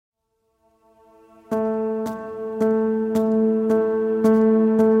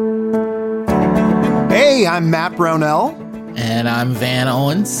Hey, I'm Matt Brownell. And I'm Van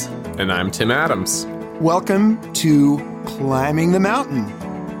Owens. And I'm Tim Adams. Welcome to Climbing the Mountain,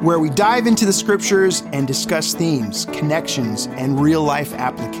 where we dive into the scriptures and discuss themes, connections, and real-life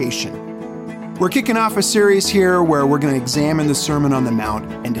application. We're kicking off a series here where we're going to examine the Sermon on the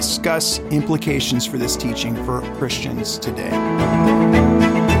Mount and discuss implications for this teaching for Christians today.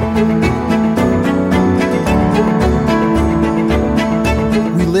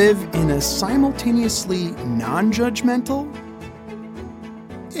 We live in a simultaneously non-judgmental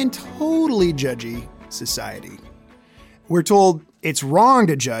and totally judgy society. We're told it's wrong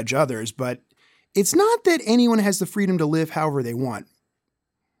to judge others, but it's not that anyone has the freedom to live however they want.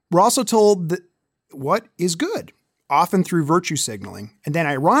 We're also told that what is good, often through virtue signaling. And then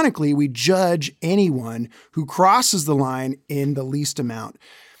ironically, we judge anyone who crosses the line in the least amount.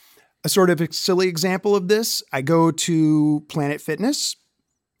 A sort of a silly example of this, I go to Planet Fitness.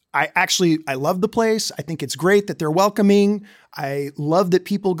 I love the place. I think it's great that they're welcoming. I love that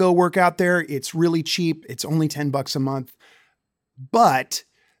people go work out there. It's really cheap. It's only $10 a month. But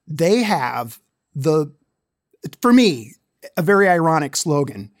they have for me, a very ironic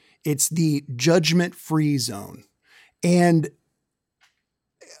slogan. It's the judgment-free zone. And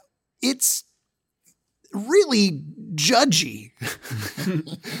it's really judgy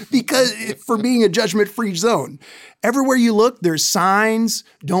because for being a judgment-free zone. Everywhere you look, there's signs,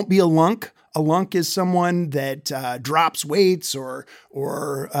 don't be a lunk. A lunk is someone that drops weights or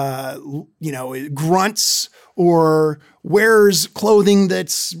grunts or wears clothing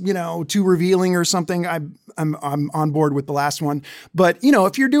that's, too revealing or something. I'm on board with the last one. But,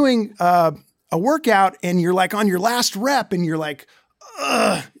 if you're doing a workout and you're like on your last rep and you're like,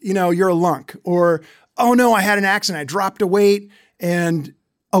 you're a lunk. Or, oh no, I had an accident. I dropped a weight and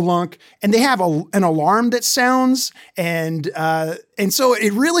a lunk. And they have an alarm that sounds. And so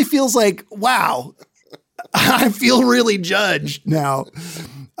it really feels like, wow, I feel really judged now.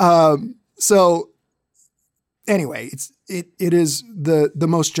 So anyway, it is the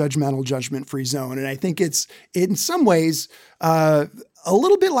most judgmental, judgment-free zone. And I think it's in some ways a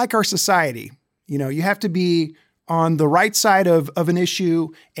little bit like our society. You have to be on the right side of an issue,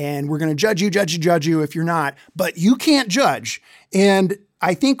 and we're going to judge you if you're not, but you can't judge. And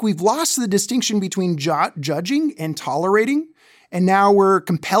I think we've lost the distinction between judging and tolerating, and now we're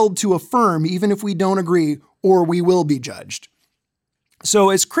compelled to affirm even if we don't agree, or we will be judged. So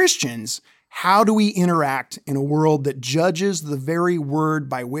as Christians, how do we interact in a world that judges the very word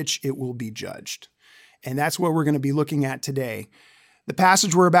by which it will be judged? And that's what we're going to be looking at today. The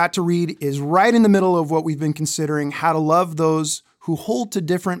passage we're about to read is right in the middle of what we've been considering, how to love those who hold to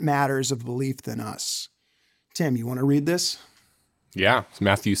different matters of belief than us. Tim, you want to read this? Yeah, it's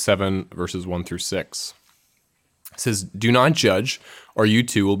Matthew 7, verses 1 through 6. It says, "Do not judge, or you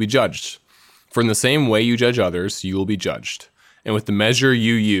too will be judged. For in the same way you judge others, you will be judged. And with the measure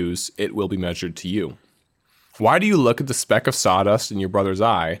you use, it will be measured to you. Why do you look at the speck of sawdust in your brother's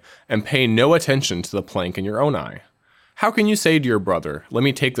eye and pay no attention to the plank in your own eye? How can you say to your brother, 'Let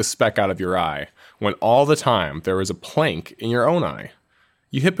me take the speck out of your eye,' when all the time there is a plank in your own eye?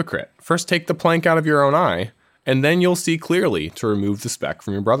 You hypocrite, first take the plank out of your own eye, and then you'll see clearly to remove the speck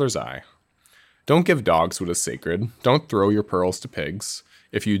from your brother's eye. Don't give dogs what is sacred. Don't throw your pearls to pigs.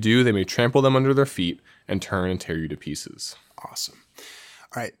 If you do, they may trample them under their feet and turn and tear you to pieces." Awesome.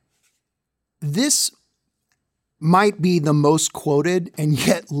 All right. This might be the most quoted and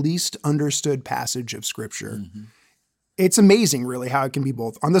yet least understood passage of Scripture. Mm-hmm. It's amazing, really, how it can be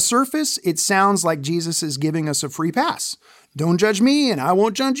both. On the surface, it sounds like Jesus is giving us a free pass. Don't judge me and I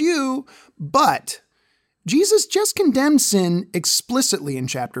won't judge you. But Jesus just condemned sin explicitly in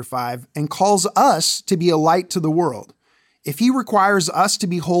chapter 5 and calls us to be a light to the world. If he requires us to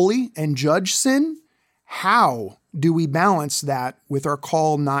be holy and judge sin, how do we balance that with our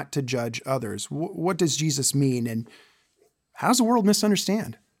call not to judge others? What does Jesus mean, and how does the world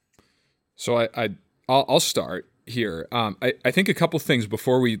misunderstand? So I'll start here. I think a couple things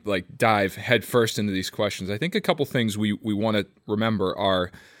before we dive headfirst into these questions. I think a couple things we want to remember are,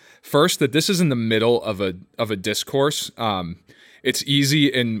 first, that this is in the middle of a discourse. It's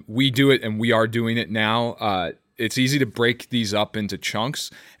easy, and we do it, and we are doing it now. It's easy to break these up into chunks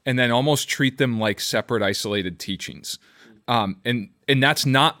and then almost treat them like separate, isolated teachings. And that's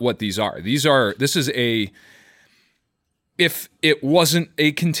not what these are. If it wasn't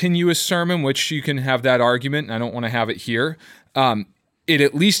a continuous sermon, which you can have that argument, and I don't want to have it here, it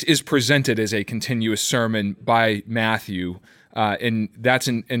at least is presented as a continuous sermon by Matthew, and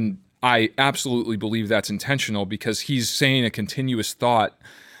I absolutely believe that's intentional because he's saying a continuous thought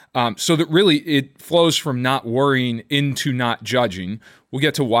So that really it flows from not worrying into not judging. We'll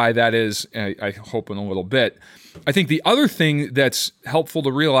get to why that is, I hope, in a little bit. I think the other thing that's helpful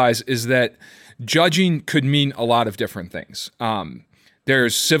to realize is that judging could mean a lot of different things.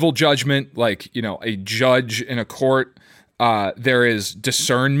 There's civil judgment, like, a judge in a court. There is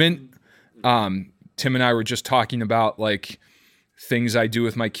discernment. Tim and I were just talking about like things I do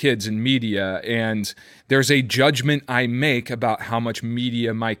with my kids in media, and there's a judgment I make about how much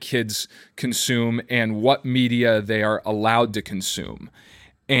media my kids consume and what media they are allowed to consume.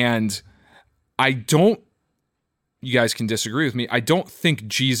 And you guys can disagree with me, I don't think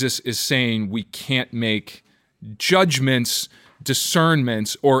Jesus is saying we can't make judgments,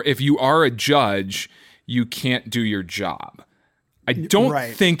 discernments, or if you are a judge, you can't do your job. I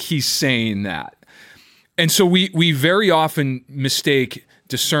don't think he's saying that. And so we very often mistake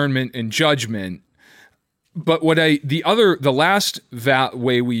discernment and judgment. But the last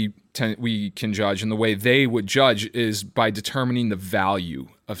way we can judge, and the way they would judge, is by determining the value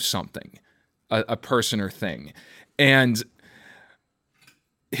of something, a person or thing. And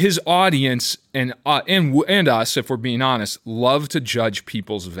his audience and us, if we're being honest, love to judge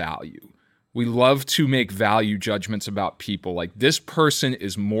people's value. We love to make value judgments about people. Like, this person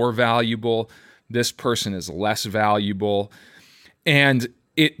is more valuable, this person is less valuable. And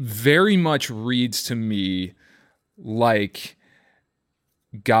it very much reads to me like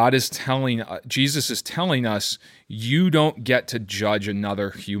Jesus is telling us, you don't get to judge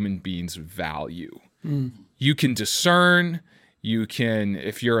another human being's value. You can discern,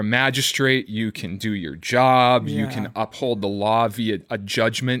 if you're a magistrate, you can do your job, you can uphold the law via a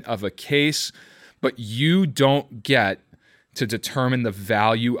judgment of a case, but you don't get to determine the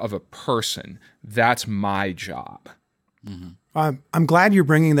value of a person. That's my job. I'm glad you're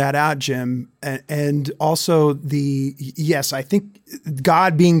bringing that out, Jim. And also I think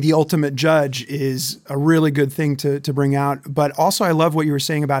God being the ultimate judge is a really good thing to bring out. But also I love what you were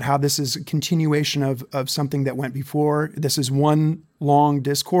saying about how this is a continuation of something that went before. This is one long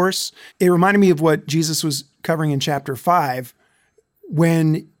discourse. It reminded me of what Jesus was covering in chapter 5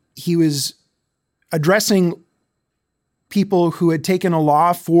 when he was addressing people who had taken a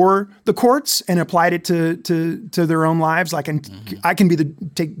law for the courts and applied it to their own lives. Like, I can be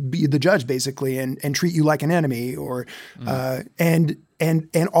the judge basically and treat you like an enemy, or and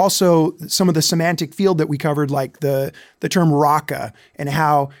also some of the semantic field that we covered, like the term raka, and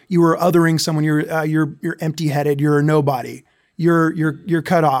how you were othering someone. You're empty-headed. You're a nobody. You're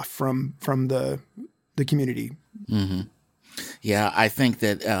cut off from the community. Mm-hmm. Yeah, I think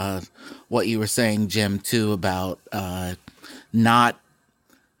that what you were saying, Jim, too, about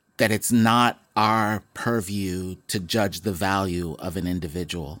that it's not our purview to judge the value of an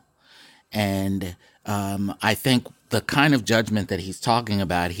individual. And I think the kind of judgment that he's talking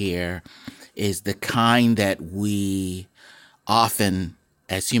about here is the kind that we often,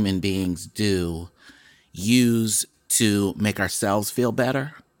 as human beings, do use to make ourselves feel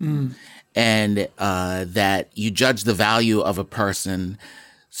better. And that you judge the value of a person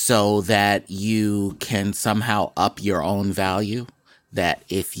so that you can somehow up your own value. That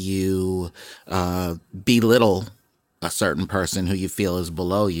if you belittle a certain person who you feel is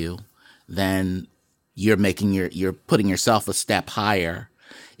below you, then you're putting yourself a step higher.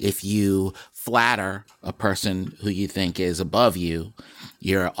 If you flatter a person who you think is above you,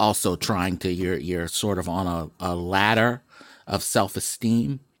 you're also you're sort of on a ladder of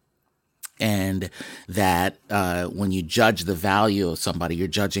self-esteem. And that when you judge the value of somebody, you're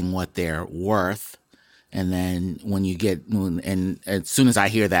judging what they're worth. And then and as soon as I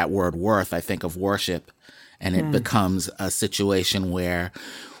hear that word worth, I think of worship. And it becomes a situation where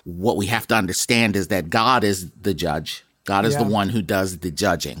what we have to understand is that God is the judge. God is the one who does the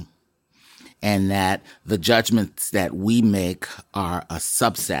judging. And that the judgments that we make are a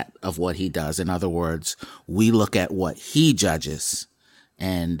subset of what he does. In other words, we look at what he judges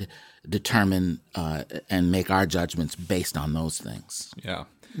and determine and make our judgments based on those things.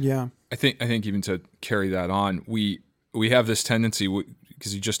 Yeah. I think even to carry that on, we have this tendency,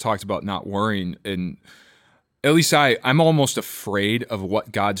 because you just talked about not worrying, and at least I'm almost afraid of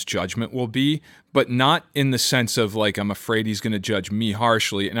what God's judgment will be, but not in the sense of like I'm afraid he's going to judge me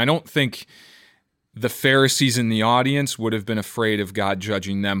harshly. And I don't think the Pharisees in the audience would have been afraid of God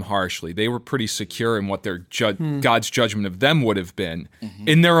judging them harshly. They were pretty secure in what their God's judgment of them would have been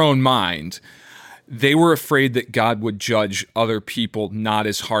in their own mind. They were afraid that God would judge other people not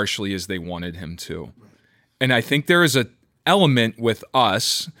as harshly as they wanted him to. And I think there is an element with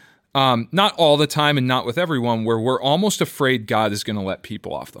us, not all the time and not with everyone, where we're almost afraid God is going to let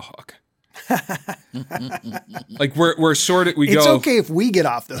people off the hook. Like we're sort of, It's okay if we get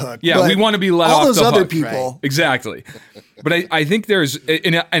off the hook. Yeah, but we want to be let all off those the other hook. people. Right. Exactly. But I think there's,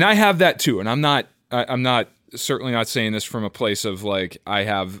 and I have that too. And I'm not certainly not saying this from a place of like, I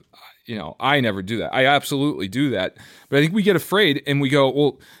have, I never do that. I absolutely do that. But I think we get afraid and we go,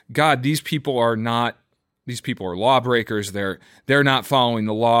 well, God, these people are lawbreakers. They're not following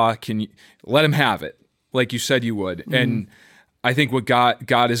the law. Can you let them have it? Like you said you would. Mm-hmm. And I think what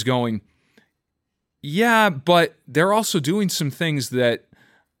God is going, yeah, but they're also doing some things that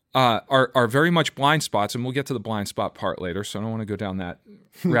are very much blind spots, and we'll get to the blind spot part later, so I don't want to go down that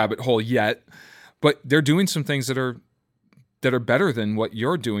rabbit hole yet. But they're doing some things that are better than what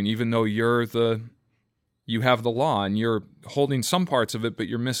you're doing, even though you have the law and you're holding some parts of it, but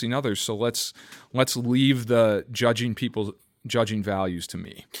you're missing others. So let's leave the judging values to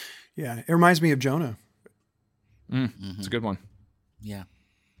me. Yeah, it reminds me of Jonah. It's a good one. Yeah.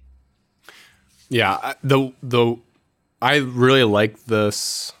 Yeah, I really like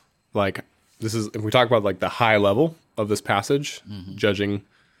this. Like, this is, if we talk about like the high level of this passage, judging,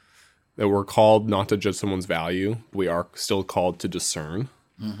 that we're called not to judge someone's value. We are still called to discern.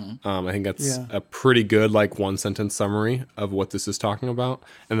 I think that's a pretty good like one sentence summary of what this is talking about.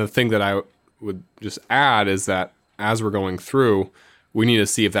 And the thing that I would just add is that as we're going through, we need to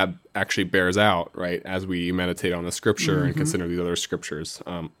see if that actually bears out, right? As we meditate on the scripture and consider these other scriptures.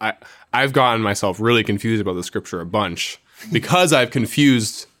 I've gotten myself really confused about the scripture a bunch because I've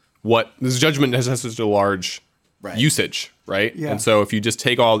confused what this judgment has such a large usage, right? Yeah. And so if you just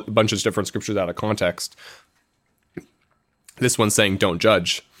take a bunch of different scriptures out of context, this one's saying don't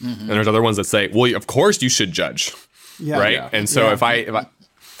judge, and there's other ones that say, well, of course you should judge, right? Yeah. And so if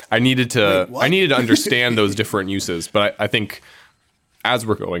I needed to understand those different uses, but I think as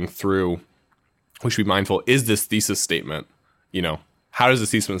we're going through, we should be mindful, is this thesis statement, how does the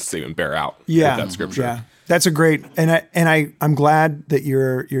thesis statement bear out with that scripture? Yeah, that's a great, I'm glad that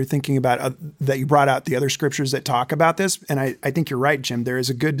you're thinking about, that you brought out the other scriptures that talk about this. And I think you're right, Jim. There is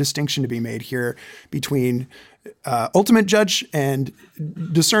a good distinction to be made here between ultimate judge and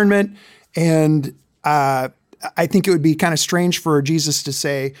discernment. And I think it would be kind of strange for Jesus to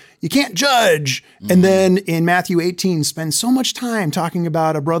say, you can't judge. And then in Matthew 18, spend so much time talking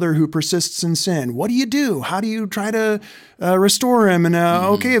about a brother who persists in sin. What do you do? How do you try to restore him? And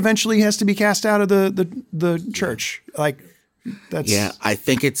eventually he has to be cast out of the church. Like that's. Yeah, I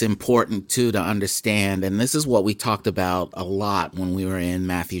think it's important too to understand, and this is what we talked about a lot when we were in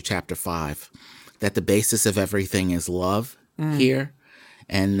Matthew chapter 5, that the basis of everything is love here.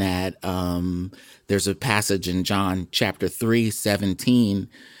 And that there's a passage in John chapter 3:17.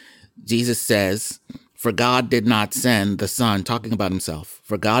 Jesus says, for God did not send the Son, talking about himself,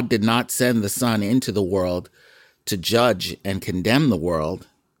 for God did not send the Son into the world to judge and condemn the world,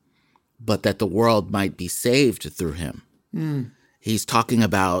 but that the world might be saved through him. He's talking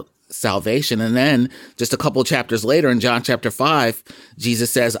about salvation. And then just a couple chapters later in John chapter 5, Jesus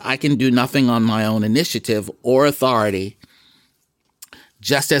says, I can do nothing on my own initiative or authority.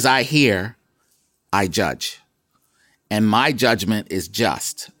 Just as I hear, I judge. And my judgment is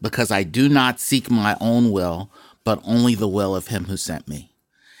just, because I do not seek my own will, but only the will of him who sent me.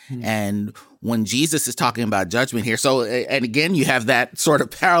 And when Jesus is talking about judgment here, so, and again, you have that sort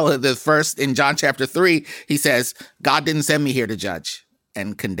of parallel. The first in John chapter 3, he says, God didn't send me here to judge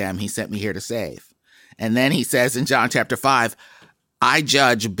and condemn. He sent me here to save. And then he says in John chapter 5, I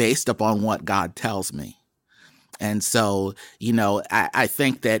judge based upon what God tells me. And so, I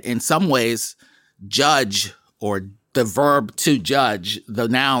think that in some ways, judge, or the verb to judge, the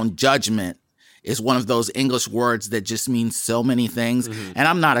noun judgment, is one of those English words that just means so many things. And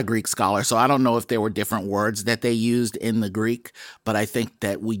I'm not a Greek scholar, so I don't know if there were different words that they used in the Greek, but I think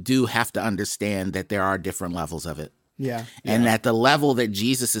that we do have to understand that there are different levels of it. Yeah. And that the level that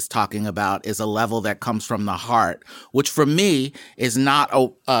Jesus is talking about is a level that comes from the heart, which for me is not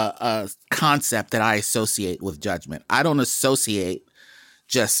a concept that I associate with judgment. I don't associate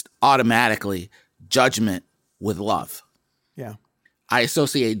just automatically judgment with love. Yeah. I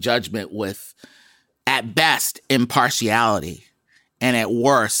associate judgment with, at best, impartiality, and at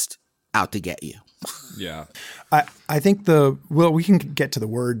worst, out to get you. Yeah. I think we can get to the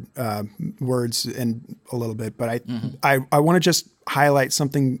words in a little bit, but I want to just highlight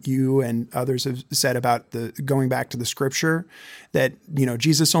something you and others have said about going back to the scripture, that,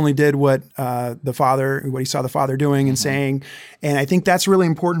 Jesus only did what he saw the Father doing and saying. And I think that's really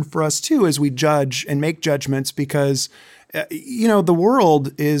important for us too, as we judge and make judgments, because the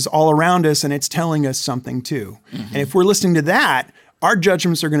world is all around us and it's telling us something too. And if we're listening to that, our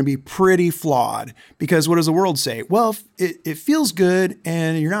judgments are going to be pretty flawed, because what does the world say? Well, if it feels good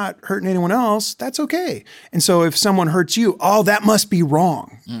and you're not hurting anyone else, that's okay. And so if someone hurts you, oh, that must be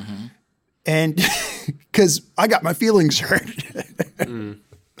wrong. Mm-hmm. And because I got my feelings hurt.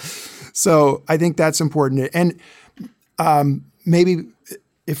 So I think that's important. And maybe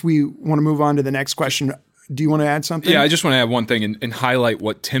if we want to move on to the next question, do you want to add something? Yeah, I just want to add one thing and highlight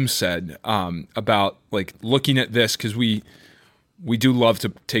what Tim said about like looking at this, because we do love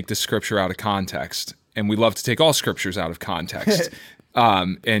to take the scripture out of context, and we love to take all scriptures out of context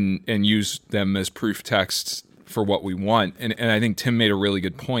and use them as proof texts for what we want. And I think Tim made a really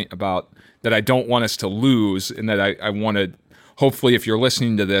good point about that. I don't want us to lose, and that I want to. Hopefully, if you're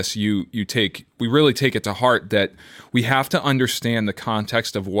listening to this, we really take it to heart that we have to understand the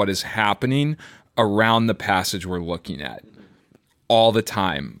context of what is happening around the passage we're looking at all the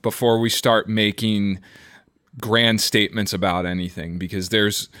time before we start making grand statements about anything, because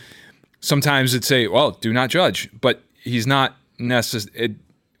there's sometimes it'd say, well, do not judge, but he's not necessarily.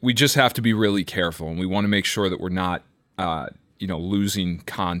 We just have to be really careful, and we want to make sure that we're not, losing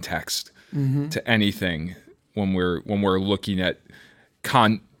context to anything when we're looking at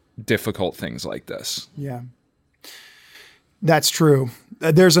difficult things like this. Yeah. That's true.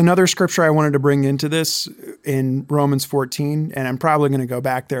 There's another scripture I wanted to bring into this in Romans 14, and I'm probably going to go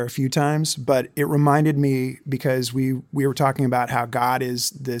back there a few times, but it reminded me because we were talking about how God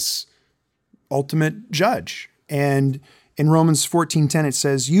is this ultimate judge. And in Romans 14:10, it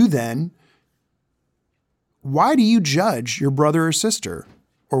says, "You then, why do you judge your brother or sister?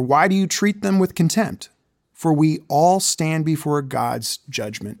 Or why do you treat them with contempt? For we all stand before God's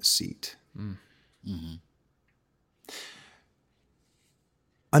judgment seat." Mm-hmm.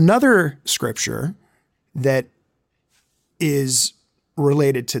 Another scripture that is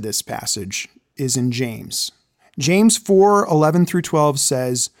related to this passage is in James. James 4:11 through 12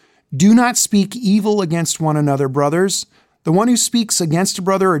 says, "Do not speak evil against one another, brothers. The one who speaks against a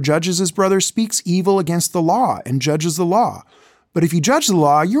brother or judges his brother speaks evil against the law and judges the law. But if you judge the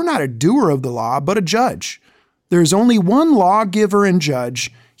law, you're not a doer of the law, but a judge. There is only one lawgiver and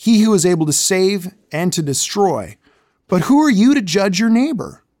judge, he who is able to save and to destroy. But who are you to judge your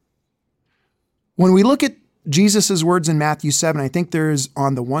neighbor?" When we look at Jesus' words in Matthew 7, I think there's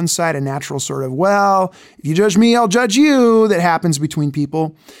on the one side a natural sort of, well, if you judge me, I'll judge you, that happens between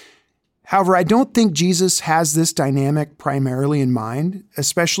people. However, I don't think Jesus has this dynamic primarily in mind,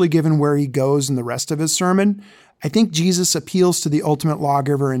 especially given where he goes in the rest of his sermon. I think Jesus appeals to the ultimate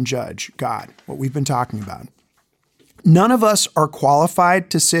lawgiver and judge, God, what we've been talking about. None of us are qualified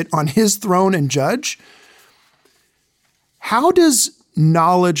to sit on his throne and judge. How does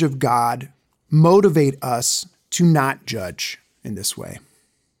knowledge of God motivate us to not judge in this way?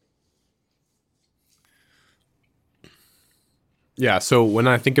 Yeah, so when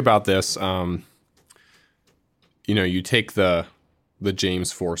I think about this, you take the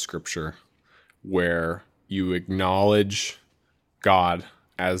James 4 scripture where you acknowledge God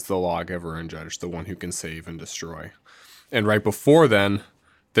as the lawgiver and judge, the one who can save and destroy. And right before then,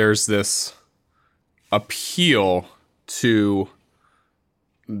 there's this appeal to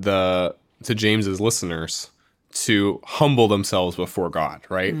James's listeners to humble themselves before God,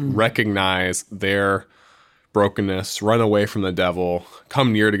 right? Recognize their brokenness, run away from the devil,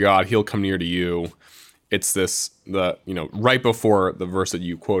 come near to God, he'll come near to you. It's right before the verse that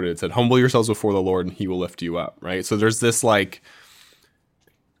you quoted, it said, "Humble yourselves before the Lord and he will lift you up," right? So there's this like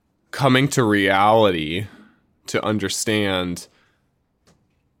coming to reality to understand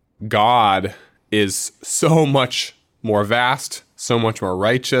God is so much more vast, so much more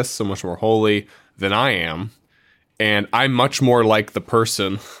righteous, so much more holy than I am. And I'm much more like the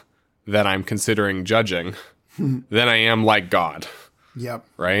person that I'm considering judging than I am like God. Yep.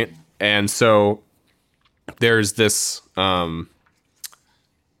 Right? And so there's this,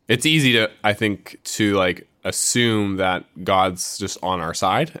 it's easy to, I think, to like assume that God's just on our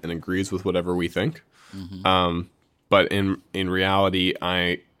side and agrees with whatever we think. Mm-hmm. But in reality,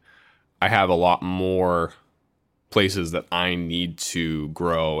 I have a lot more places that I need to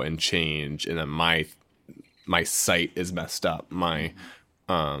grow and change, and that my sight is messed up. My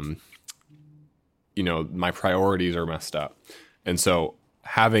my priorities are messed up. And so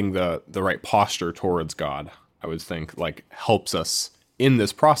having the right posture towards God, I would think, like, helps us in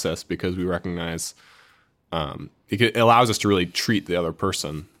this process, because we recognize it allows us to really treat the other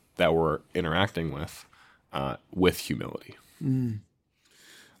person that we're interacting with humility.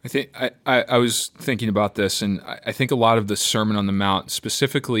 I think I was thinking about this, and I think a lot of the Sermon on the Mount,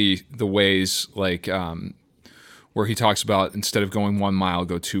 specifically the ways like where he talks about instead of going 1 mile,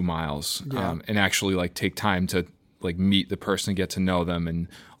 go 2 miles, and actually like take time to like meet the person, get to know them, and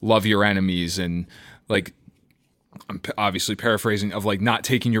love your enemies, and like I'm obviously paraphrasing, of like not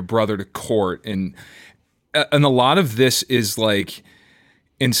taking your brother to court, and a lot of this is like,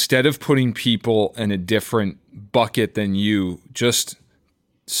 instead of putting people in a different bucket than you, just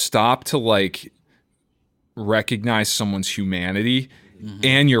stop to like recognize someone's humanity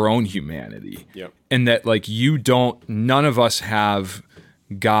and your own humanity. Yep. And that like none of us have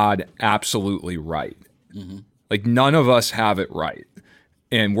God absolutely right. Like none of us have it right.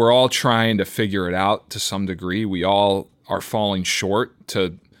 And we're all trying to figure it out to some degree. We all are falling short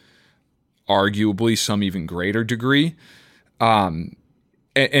to arguably some even greater degree. And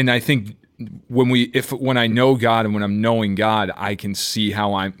I think when I know God and when I'm knowing God, I can see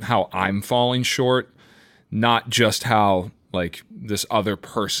how I'm falling short, not just how like this other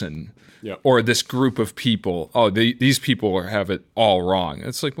person or this group of people, these people have it all wrong.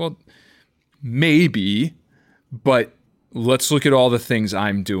 It's like, well, maybe, but let's look at all the things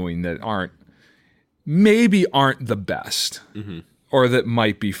I'm doing that aren't the best or that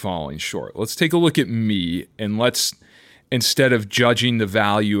might be falling short. Let's take a look at me, and let's, instead of judging the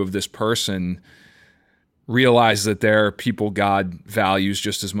value of this person, realize that there are people God values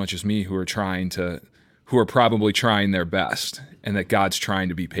just as much as me who are probably trying their best, and that God's trying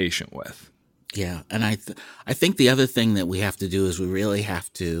to be patient with. Yeah, and I think the other thing that we have to do is we really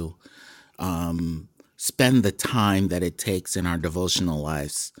have to spend the time that it takes in our devotional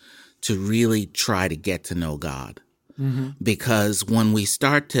lives to really try to get to know God. Because when you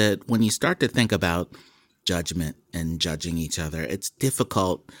start to think about judgment and judging each other, it's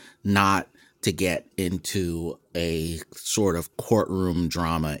difficult not to get into a sort of courtroom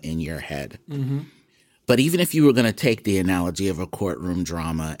drama in your head. But even if you were going to take the analogy of a courtroom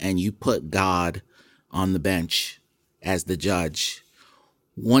drama and you put God on the bench as the judge,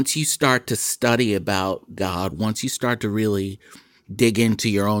 once you start to study about God, once you start to really dig into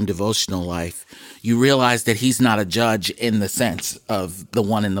your own devotional life, you realize that he's not a judge in the sense of the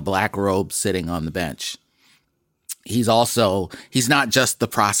one in the black robe sitting on the bench. He's not just the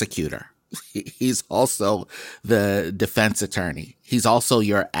prosecutor. He's also the defense attorney. He's also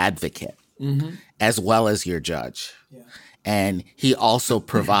your advocate as well as your judge. Yeah. And he also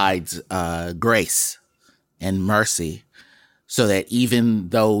provides grace and mercy so that even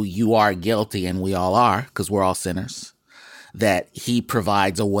though you are guilty, and we all are, because we're all sinners, that he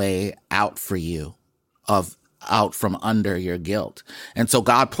provides a way out for you out from under your guilt. And so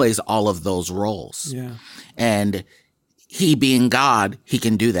God plays all of those roles. Yeah. And he being God, he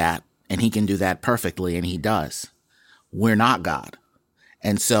can do that, and he can do that perfectly, and he does. We're not God.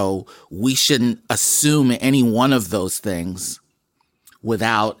 And so we shouldn't assume any one of those things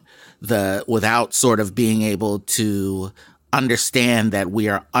without sort of being able to understand that we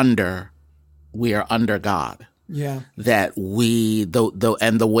are under God. Yeah. That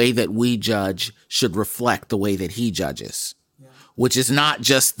the way that we judge should reflect the way that he judges. Yeah. Which is not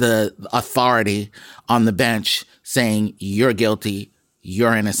just the authority on the bench saying you're guilty,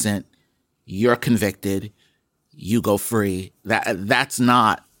 you're innocent, you're convicted, you go free. That's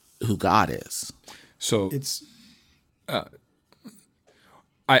not who God is. So it's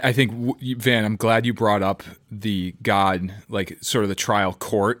I think, Van, I'm glad you brought up the God, like sort of the trial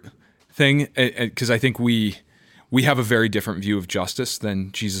court thing, because I think we have a very different view of justice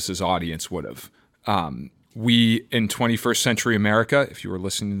than Jesus's audience would have. We, in 21st century America, if you were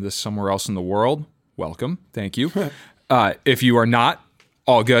listening to this somewhere else in the world, welcome, thank you. If you are not,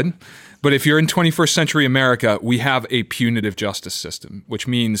 all good. But if you're in 21st century America, we have a punitive justice system, which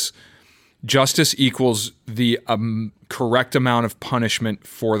means justice equals the correct amount of punishment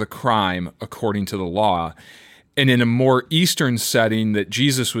for the crime according to the law. And in a more Eastern setting that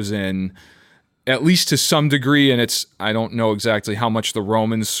Jesus was in, at least to some degree, and I don't know exactly how much the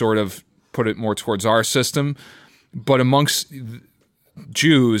Romans sort of put it more towards our system, but amongst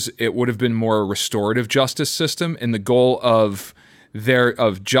Jews, it would have been more a restorative justice system. And the goal of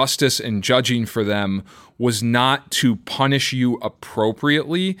justice and judging for them was not to punish you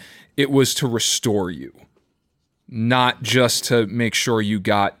appropriately, it was to restore you, not just to make sure you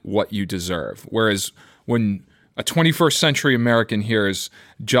got what you deserve. Whereas when a 21st century American hears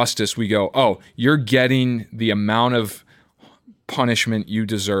justice, we go, oh, you're getting the amount of punishment you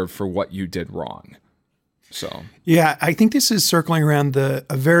deserve for what you did wrong. So yeah, I think this is circling around a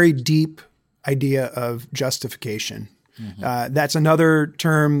very deep idea of justification. Mm-hmm. That's another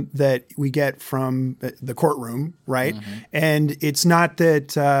term that we get from the courtroom, right? Mm-hmm. And it's not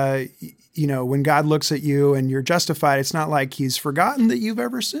that, when God looks at you and you're justified, it's not like he's forgotten that you've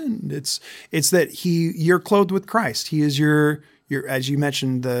ever sinned. It's that you're clothed with Christ. He is your as you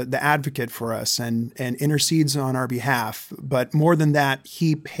mentioned, the advocate for us and intercedes on our behalf. But more than that,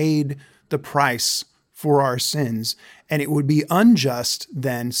 he paid the price for our sins. And it would be unjust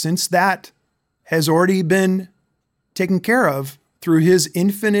then, since that has already been taken care of through his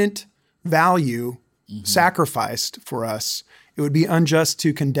infinite value sacrificed for us, it would be unjust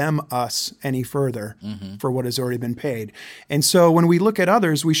to condemn us any further for what has already been paid. And so when we look at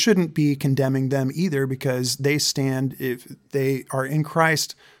others, we shouldn't be condemning them either, because they stand, if they are in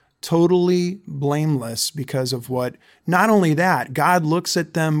Christ, totally blameless because of what, not only that, God looks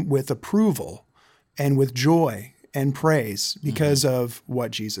at them with approval and with joy and praise because of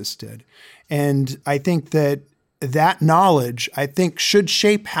what Jesus did. And I think that knowledge, I think, should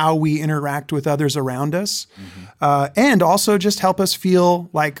shape how we interact with others around us, and also just help us feel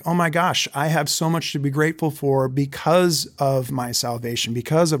like, oh my gosh, I have so much to be grateful for because of my salvation,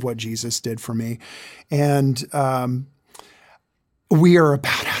 because of what Jesus did for me. And we are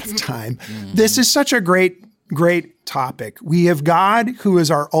about out of time. This is such a great topic. We have God, who is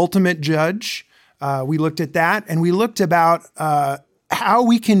our ultimate judge. We looked at that, and we looked about how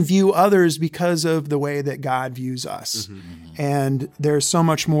we can view others because of the way that God views us. And there's so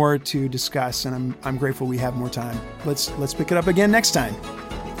much more to discuss, and I'm grateful we have more time. Let's pick it up again next time.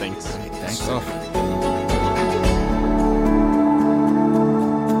 Thanks. Thanks. So,